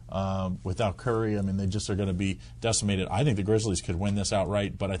 Without Curry, they just are going to be decimated. I think the Grizzlies could win this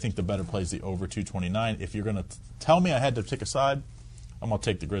outright, but I think the better play is the over 229. If you're going to tell me I had to take a side, I'm going to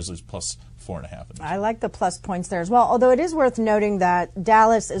take the Grizzlies plus 4.5. I like the plus points there as well, although it is worth noting that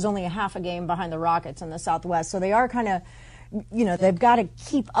Dallas is only a half a game behind the Rockets in the Southwest, so they are kind of, they've got to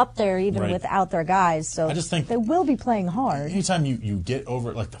keep up there even without their guys, so I just think they will be playing hard. Anytime you get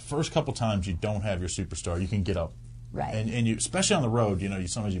over, like the first couple times you don't have your superstar, you can get up. Right. And you, especially on the road,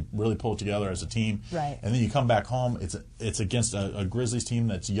 sometimes you really pull it together as a team. Right. And then you come back home, it's against a Grizzlies team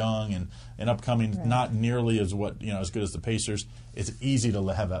that's young and upcoming, not nearly as as good as the Pacers. It's easy to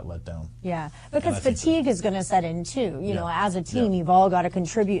have that let down. Yeah, because fatigue is going to set in too. As a team, you've all got to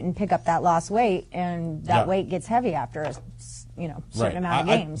contribute and pick up that lost weight, and that weight gets heavy after a certain amount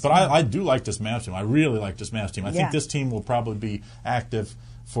of games. But I do like this Mavs team. I really like this Mavs team. I think this team will probably be active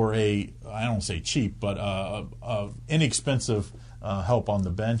for I don't want to say cheap, but inexpensive help on the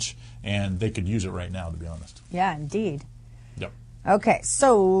bench, and they could use it right now, to be honest. Yeah, indeed. Yep. Okay,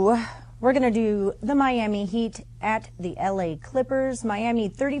 so we're going to do the Miami Heat at the LA Clippers. Miami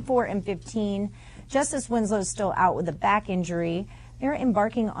 34-15. Justice Winslow's still out with a back injury. They're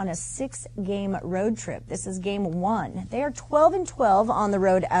embarking on a 6-game road trip. This is game 1. They are 12-12 on the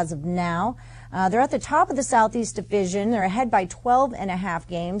road as of now. They're at the top of the Southeast Division. They're ahead by 12.5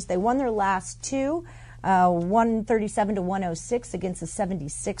 games. They won their last 2. 137-106 against the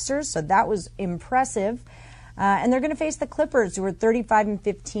 76ers, so that was impressive. And they're going to face the Clippers, who are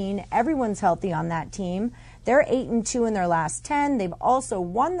 35-15. Everyone's healthy on that team. They're 8-2 in their last 10. They've also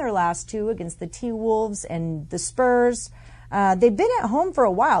won their last 2 against the T-Wolves and the Spurs. They've been at home for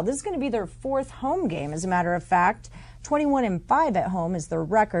a while. This is going to be their 4th home game, as a matter of fact. 21-5 at home is their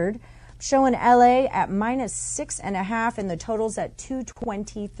record. Showing LA at -6.5 and the total's at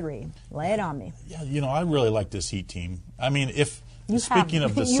 223. Lay it on me. Yeah, I really like this Heat team. I mean, speaking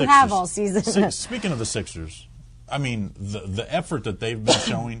of the Sixers, you have all season. Speaking of the Sixers, I mean, the effort that they've been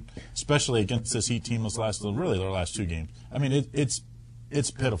showing, especially against this Heat team, their last 2 games. I mean, it's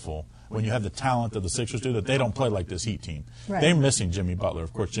pitiful when you have the talent that the Sixers do that they don't play like this Heat team. Right. They're missing Jimmy Butler.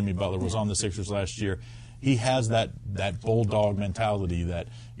 Of course, Jimmy Butler was on the Sixers last year. He has that bulldog mentality that,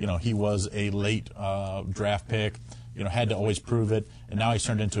 he was a late draft pick, had to always prove it. And now he's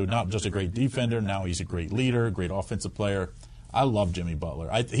turned into not just a great defender, now he's a great leader, great offensive player. I love Jimmy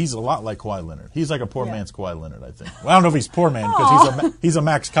Butler. He's a lot like Kawhi Leonard. He's like a poor man's Kawhi Leonard, I think. Well, I don't know if he's poor man because he's a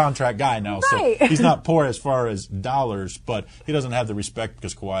max contract guy now. Right. So he's not poor as far as dollars, but he doesn't have the respect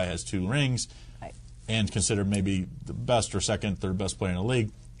because Kawhi has 2 rings and considered maybe the best or second, third best player in the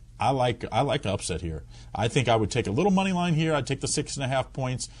league. I like upset here. I think I would take a little money line here. I'd take the 6.5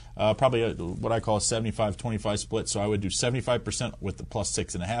 points, probably what I call a 75-25 split. So I would do 75% with the plus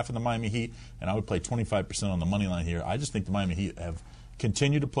 6.5 in the Miami Heat, and I would play 25% on the money line here. I just think the Miami Heat have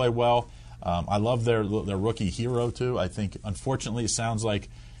continued to play well. I love their rookie hero too. I think, unfortunately, it sounds like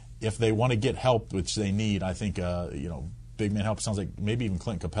if they want to get help, which they need, I think big man help sounds like maybe even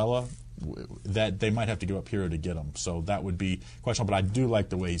Clint Capella, that they might have to give up Hero to get him. So that would be questionable. But I do like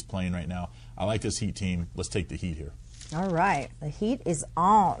the way he's playing right now. I like this Heat team. Let's take the Heat here. All right. The Heat is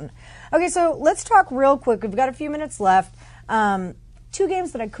on. Okay, so let's talk real quick. We've got a few minutes left. 2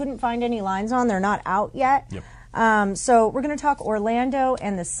 games that I couldn't find any lines on. They're not out yet. Yep. So we're going to talk Orlando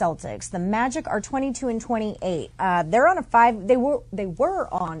and the Celtics. The Magic are 22-28. They're on a 5. They were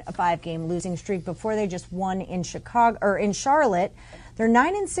on a 5-game losing streak before they just won in Charlotte. They're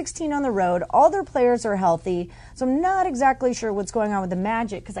 9-16 on the road. All their players are healthy. So I'm not exactly sure what's going on with the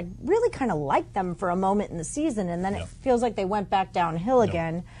Magic because I really kind of liked them for a moment in the season, and then it feels like they went back downhill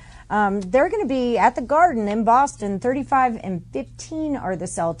again. They're going to be at the Garden in Boston. 35-15 are the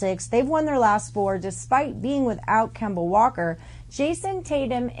Celtics. They've won their last 4 despite being without Kemba Walker. Jason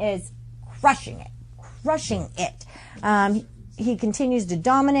Tatum is crushing it. He continues to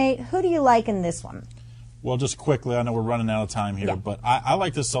dominate. Who do you like in this one? Well, just quickly, I know we're running out of time here, but I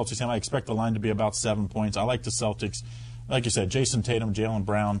like the Celtics team. I expect the line to be about 7 points. I like the Celtics. Like you said, Jason Tatum, Jaylen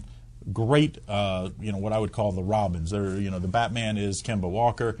Brown, great, what I would call the Robins. They're, the Batman is Kemba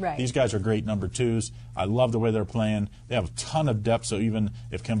Walker. Right. These guys are great number 2s. I love the way they're playing. They have a ton of depth, so even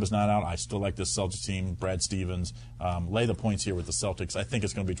if Kemba's not out, I still like this Celtics team. Brad Stevens, lay the points here with the Celtics. I think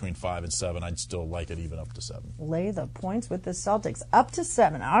it's going to be between 5 and 7. I'd still like it even up to 7. Lay the points with the Celtics up to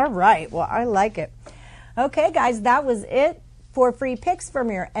 7. All right. Well, I like it. Okay, guys, that was it for free picks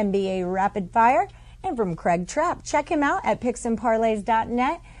from your NBA Rapid Fire and from Craig Trapp. Check him out at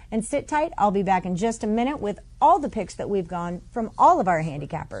picksandparlays.net and sit tight. I'll be back in just a minute with all the picks that we've gone from all of our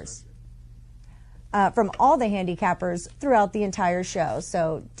handicappers, from all the handicappers throughout the entire show.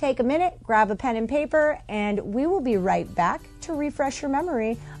 So take a minute, grab a pen and paper, and we will be right back to refresh your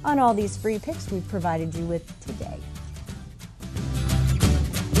memory on all these free picks we've provided you with today.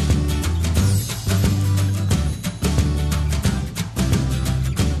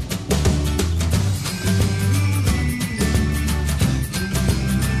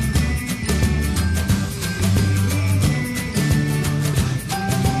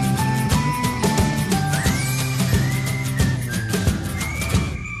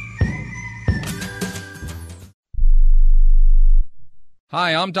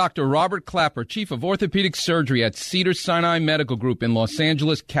 Hi, I'm Dr. Robert Clapper, Chief of Orthopedic Surgery at Cedars-Sinai Medical Group in Los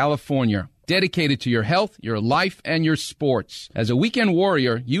Angeles, California. Dedicated to your health, your life, and your sports. As a weekend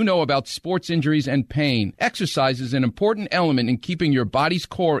warrior, you know about sports injuries and pain. Exercise is an important element in keeping your body's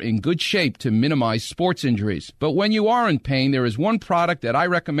core in good shape to minimize sports injuries. But when you are in pain, there is one product that I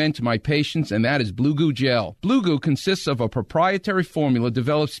recommend to my patients, and that is Blue Goo Gel. Blue Goo consists of a proprietary formula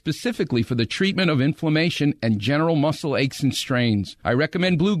developed specifically for the treatment of inflammation and general muscle aches and strains. I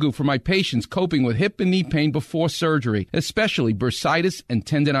recommend Blue Goo for my patients coping with hip and knee pain before surgery, especially bursitis and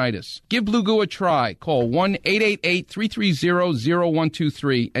tendinitis. Give Blue Goo a try. Call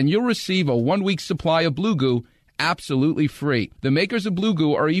 1-888-330-0123 and you'll receive a 1-week supply of Blue Goo absolutely free. The makers of Blue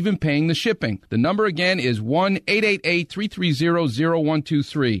Goo are even paying the shipping. The number again is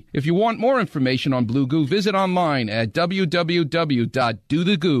 1-888-330-0123. If you want more information on Blue Goo, visit online at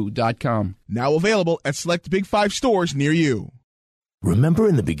www.dothegoo.com. Now available at select Big 5 stores near you. Remember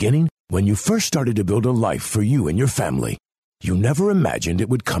in the beginning, when you first started to build a life for you and your family, you never imagined it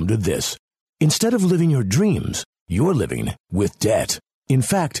would come to this. Instead of living your dreams, you're living with debt. In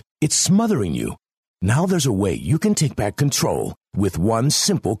fact, it's smothering you. Now there's a way you can take back control with one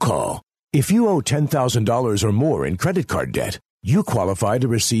simple call. If you owe $10,000 or more in credit card debt, you qualify to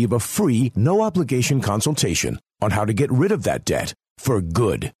receive a free, no-obligation consultation on how to get rid of that debt for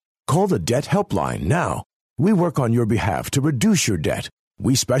good. Call the Debt Helpline now. We work on your behalf to reduce your debt.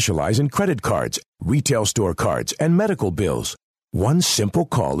 We specialize in credit cards, retail store cards, and medical bills. One simple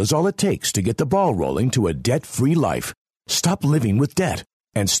call is all it takes to get the ball rolling to a debt-free life. Stop living with debt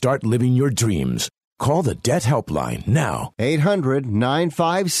and start living your dreams. Call the Debt Helpline now.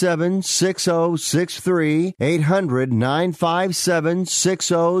 800-957-6063.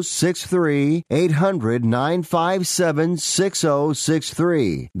 800-957-6063.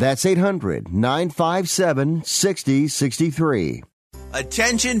 800-957-6063. That's 800-957-6063.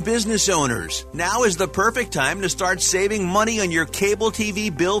 Attention business owners. Now is the perfect time to start saving money on your cable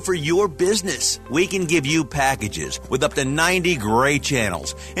TV bill for your business. We can give you packages with up to 90 great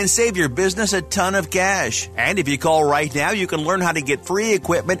channels and save your business a ton of cash. And if you call right now, you can learn how to get free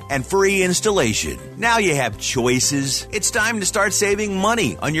equipment and free installation. Now you have choices. It's time to start saving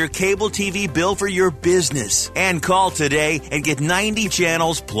money on your cable TV bill for your business. And call today and get 90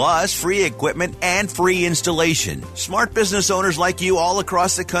 channels plus free equipment and free installation. Smart business owners like you all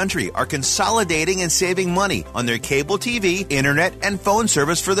across the country are consolidating and saving money on their cable TV, internet, and phone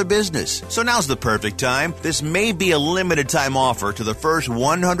service for their business. So now's the perfect time. This may be a limited time offer to the first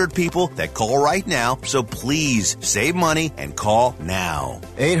 100 people that call right now, so please save money and call now.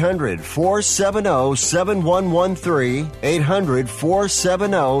 800-470-7113.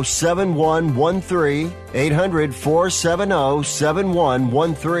 800-470-7113.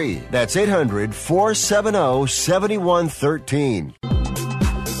 800-470-7113. That's 800-470-7113.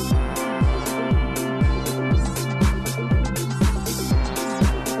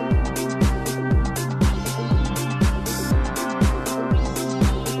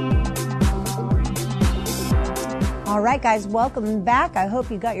 All right, guys, welcome back. I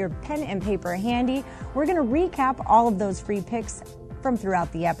hope you got your pen and paper handy. We're going to recap all of those free picks from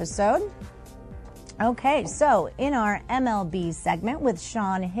throughout the episode. Okay, so in our MLB segment with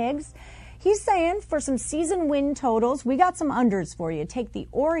Sean Higgs, he's saying for some season win totals, we got some unders for you. Take the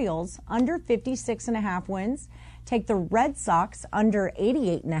Orioles under 56.5 wins. Take the Red Sox under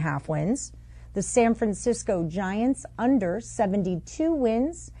 88.5 wins. The San Francisco Giants under 72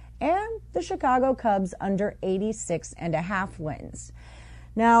 wins. And the Chicago Cubs under 86.5 wins.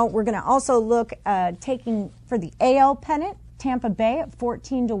 Now, we're going to also look taking for the AL pennant, Tampa Bay at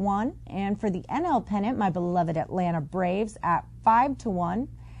 14-1, and for the NL pennant, my beloved Atlanta Braves at 5-1.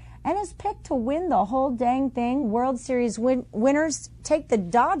 And his pick to win the whole dang thing, World Series winners take the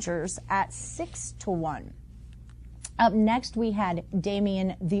Dodgers at 6-1. Up next, we had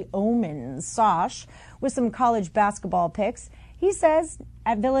Damian the Omen Sosh with some college basketball picks. He says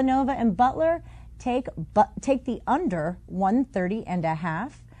at Villanova and Butler, take the under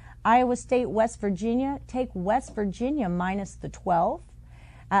 130.5. Iowa State, West Virginia, take West Virginia minus the 12.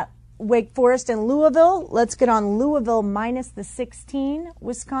 At Wake Forest and Louisville, let's get on Louisville minus the 16.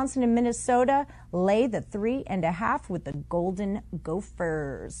 Wisconsin and Minnesota, lay the 3.5 with the Golden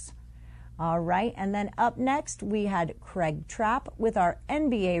Gophers. All right, and then up next, we had Craig Trapp with our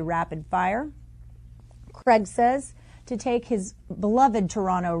NBA Rapid Fire. Craig says to take his beloved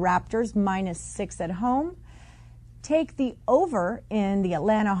Toronto Raptors minus 6 at home. Take the over in the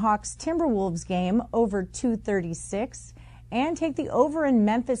Atlanta Hawks Timberwolves game over 236. And take the over in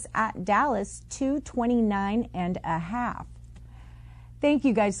Memphis at Dallas 229.5. Thank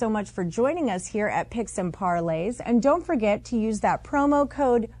you guys so much for joining us here at Picks and Parlays. And don't forget to use that promo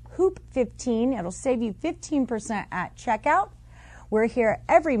code HOOP15. It'll save you 15% at checkout. We're here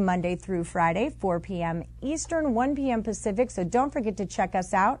every Monday through Friday, 4 p.m. Eastern, 1 p.m. Pacific, so don't forget to check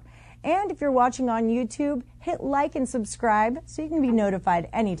us out. And if you're watching on YouTube, hit like and subscribe so you can be notified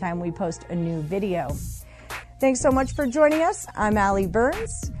anytime we post a new video. Thanks so much for joining us. I'm Allie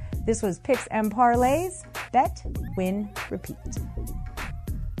Burns. This was Picks and Parlays. Bet, win, repeat.